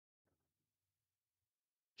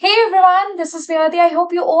Hey everyone, this is Vyati. I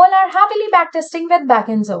hope you all are happily backtesting with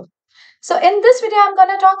Backinzo. So in this video, I'm going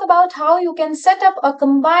to talk about how you can set up a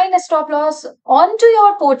combined stop loss onto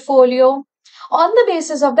your portfolio on the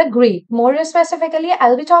basis of the Greek. More specifically,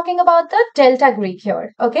 I'll be talking about the Delta Greek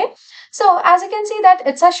here. Okay. So as you can see that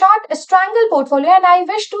it's a short strangle portfolio and I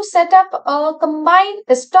wish to set up a combined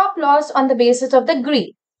stop loss on the basis of the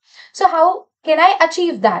Greek. So how can I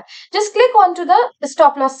achieve that? Just click onto the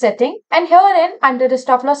stop loss setting and herein under the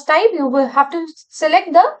stop loss type, you will have to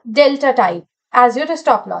select the delta type as your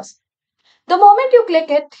stop loss. The moment you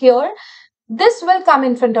click it here, this will come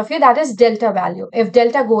in front of you, that is delta value. If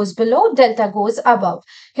delta goes below, delta goes above.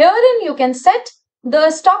 Herein you can set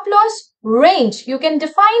the stop loss range. You can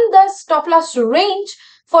define the stop loss range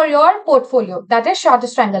for your portfolio, that is short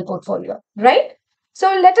strangle portfolio, right?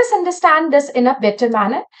 So let us understand this in a better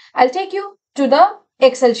manner. I'll take you to the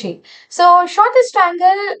Excel sheet. So short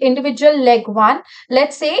strangle individual leg 1,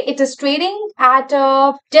 let's say it is trading at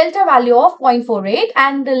a delta value of 0.48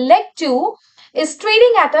 and the leg 2 is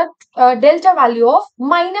trading at a delta value of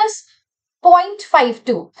minus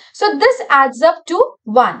 0.52. So this adds up to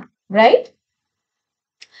 1, right?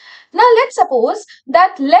 Now let's suppose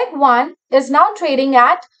that leg 1 is now trading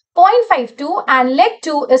at 0.52 and leg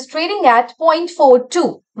 2 is trading at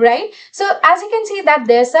 0.42, right? So as you can see that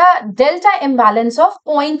there's a delta imbalance of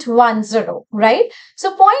 0.10, right?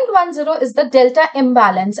 So 0.10 is the delta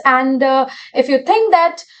imbalance. And if you think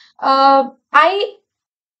that I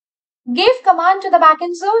gave command to the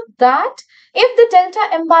Backinzo that if the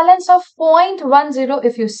delta imbalance of 0.10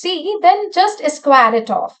 if you see, then just square it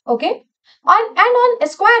off, okay? And on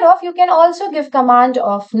square off, you can also give command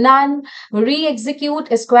of none,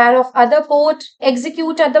 re-execute, square of other port,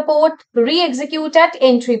 execute at the port, re-execute at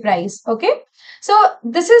entry price, okay? So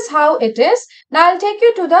this is how it is. Now I'll take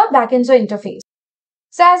you to the Backinzo interface.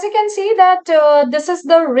 So as you can see that this is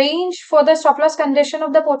the range for the stop loss condition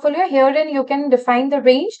of the portfolio. Herein you can define the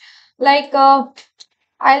range like I'll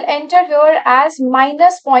enter here as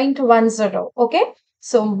minus 0.10, okay?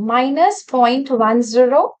 So minus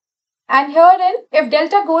 0.10. And herein, if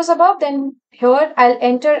delta goes above, then here I'll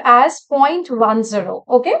enter as 0.10,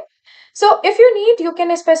 okay? So if you need, you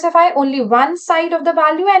can specify only one side of the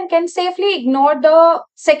value and can safely ignore the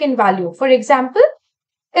second value. For example,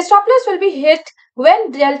 a stop loss will be hit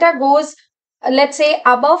when delta goes, let's say,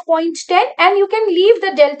 above 0.10 and you can leave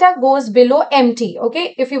the delta goes below empty,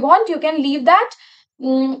 okay? If you want, you can leave that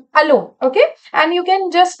alone, okay? And you can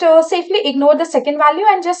just safely ignore the second value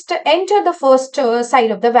and just enter the first side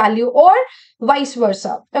of the value or vice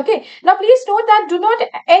versa, okay? Now please note that do not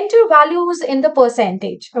enter values in the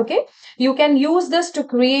percentage, okay? You can use this to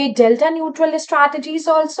create delta neutral strategies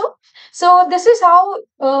also. So this is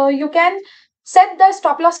how you can set the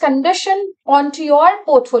stop loss condition onto your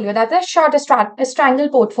portfolio, that is short strangle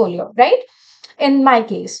portfolio, right? In my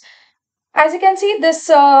case, as you can see, this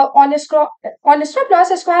on a stop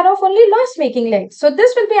loss square of only loss making legs. So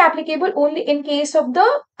this will be applicable only in case of the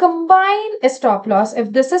combined stop loss.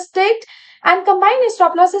 If this is ticked and combined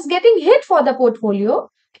stop loss is getting hit for the portfolio,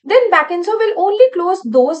 then Backinzo will only close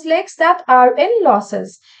those legs that are in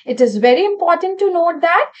losses. It is very important to note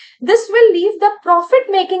that this will leave the profit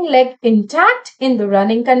making leg intact in the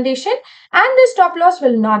running condition and the stop loss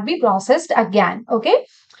will not be processed again, okay?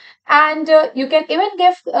 And you can even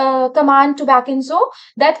give command to Backinzo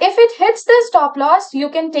that if it hits the stop loss, you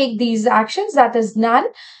can take these actions, that is none,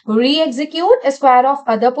 re-execute, square of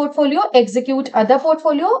other portfolio, execute other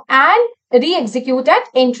portfolio, and re-execute at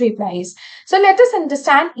entry price. So let us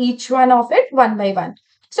understand each one of it one by one.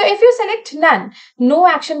 So if you select none, no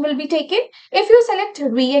action will be taken. If you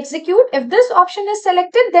select re-execute, if this option is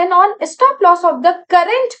selected, then on stop loss of the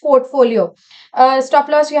current portfolio, stop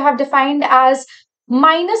loss you have defined as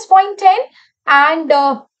minus 0.10 and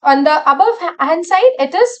on the above hand side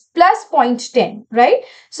it is plus 0.10, right?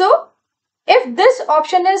 So if this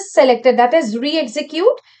option is selected, that is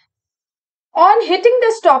re-execute, on hitting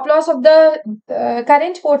the stop loss of the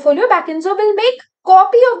current portfolio, Backinzo will make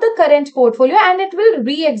copy of the current portfolio and it will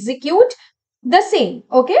re-execute the same,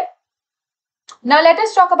 okay? Now let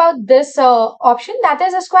us talk about this option, that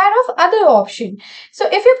is a square of other option. So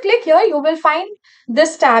if you click here, you will find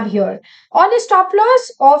this tab here. On a stop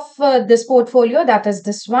loss of this portfolio, that is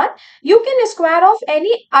this one, you can square off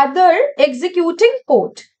any other executing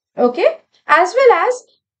port, okay? As well as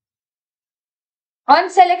on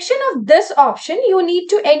selection of this option, you need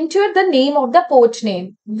to enter the name of the port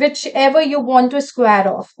name, whichever you want to square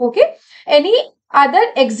off, okay? Any other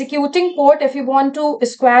executing port, if you want to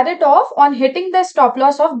square it off on hitting the stop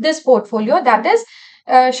loss of this portfolio, that is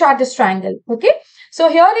short strangle, okay? So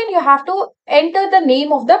herein you have to enter the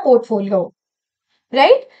name of the portfolio.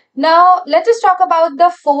 right? Now, let us talk about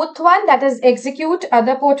the fourth one, that is execute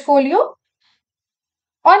other portfolio.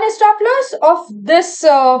 On a stop loss of this,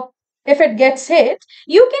 if it gets hit,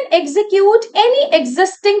 you can execute any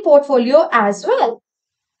existing portfolio as well.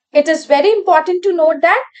 It is very important to note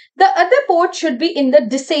that the other port should be in the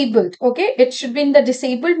disabled. Okay, it should be in the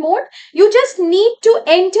disabled mode. You just need to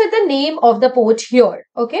enter the name of the port here.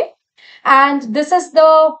 Okay, and this is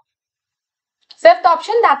the fifth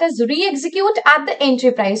option, that is re-execute at the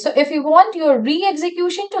entry price. So if you want your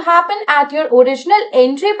re-execution to happen at your original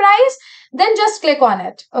entry price, then just click on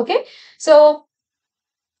it. Okay, so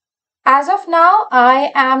as of now,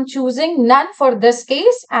 I am choosing none for this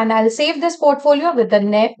case, and I'll save this portfolio with the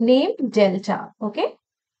name Delta. Okay,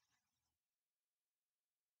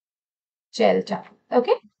 Delta.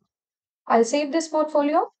 Okay, I'll save this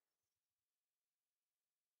portfolio.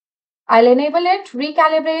 I'll enable it,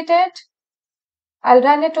 recalibrate it. I'll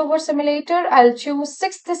run it over simulator. I'll choose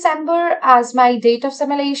 6th December as my date of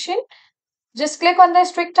simulation. Just click on the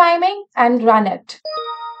strict timing and run it.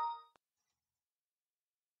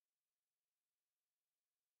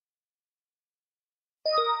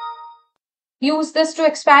 Use this to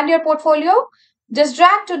expand your portfolio. Just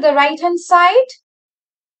drag to the right hand side.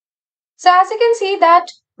 So as you can see that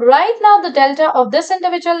right now the delta of this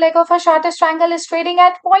individual leg of a shortest triangle is trading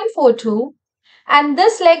at 0.42 and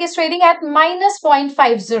this leg is trading at minus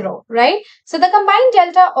 0.50, right? So the combined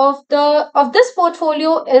delta of this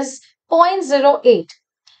portfolio is 0.08,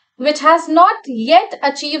 which has not yet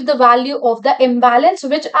achieved the value of the imbalance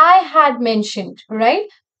which I had mentioned, right?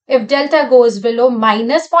 If delta goes below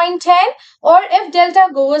minus 0.10 or if delta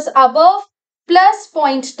goes above plus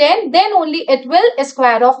 0.10, then only it will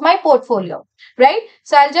square off my portfolio, right?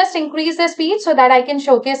 So I'll just increase the speed so that I can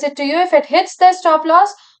showcase it to you if it hits the stop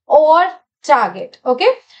loss or target, okay?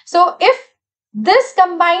 So if this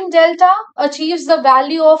combined delta achieves the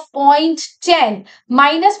value of 0.10,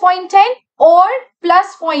 minus 0.10 or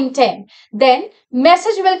plus 0.10, then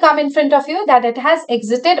message will come in front of you that it has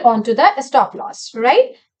exited onto the stop loss,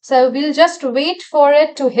 right? So we'll just wait for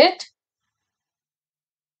it to hit.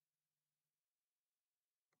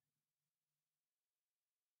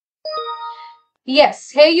 Yes,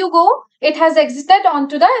 here you go. It has exited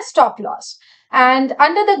onto the stop loss. And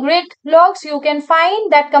under the grid logs, you can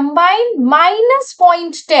find that combined minus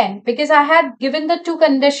 0.10 because I had given the two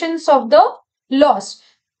conditions of the loss.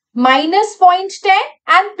 Minus 0.10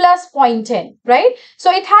 and plus 0.10, right?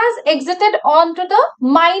 So it has exited onto the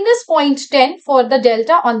minus 0.10 for the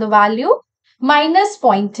delta on the value, minus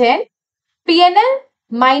 0.10, PNL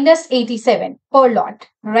minus 87 per lot,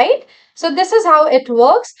 right? So this is how it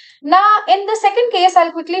works. Now, in the second case,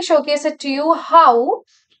 I'll quickly showcase it to you how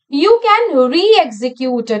you can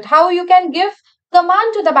re-execute it, how you can give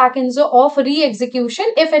command to the Backinzo of re-execution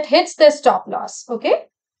if it hits the stop loss, okay?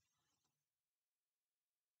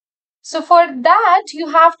 So for that, you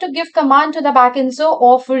have to give command to the Backinzo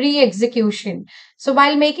of re-execution. So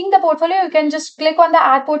while making the portfolio, you can just click on the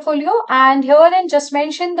add portfolio and here and just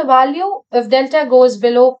mention the value if delta goes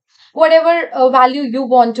below whatever value you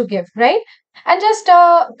want to give, right? And just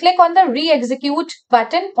click on the re-execute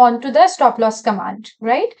button onto the stop loss command,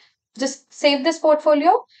 right? Just save this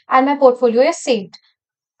portfolio and my portfolio is saved.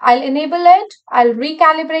 I'll enable it. I'll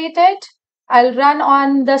recalibrate it. I'll run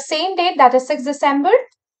on the same date, that is 6th December.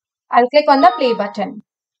 I'll click on the play button.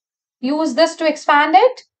 Use this to expand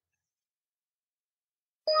it.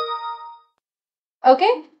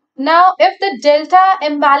 Okay. Now, if the delta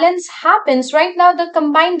imbalance happens, right now the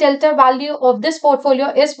combined delta value of this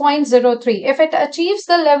portfolio is 0.03. If it achieves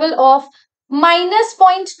the level of minus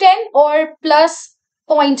 0.10 or plus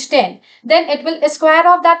 0.10, then it will square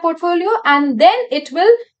off that portfolio and then it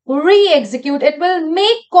will re-execute. It will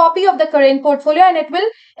make copy of the current portfolio and it will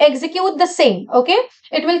execute the same. Okay.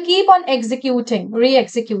 It will keep on executing,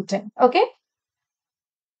 re-executing. Okay.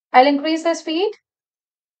 I'll increase the speed.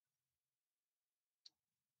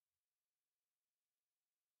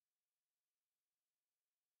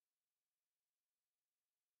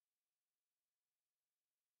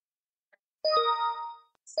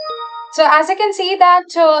 So as you can see that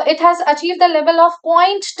it has achieved the level of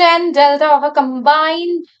 0.10 delta of a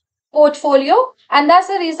combined portfolio and that's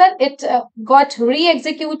the reason it got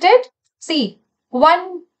re-executed. See,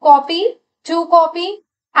 one copy, two copy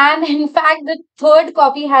and in fact the third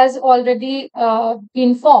copy has already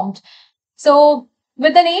been formed. So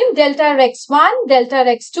with the name delta rex 1, delta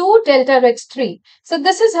rex 2, delta rex 3. So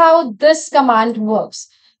this is how this command works.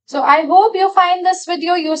 So I hope you find this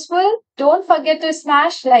video useful. Don't forget to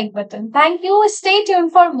smash like button. Thank you. Stay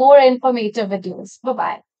tuned for more informative videos.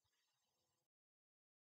 Bye-bye.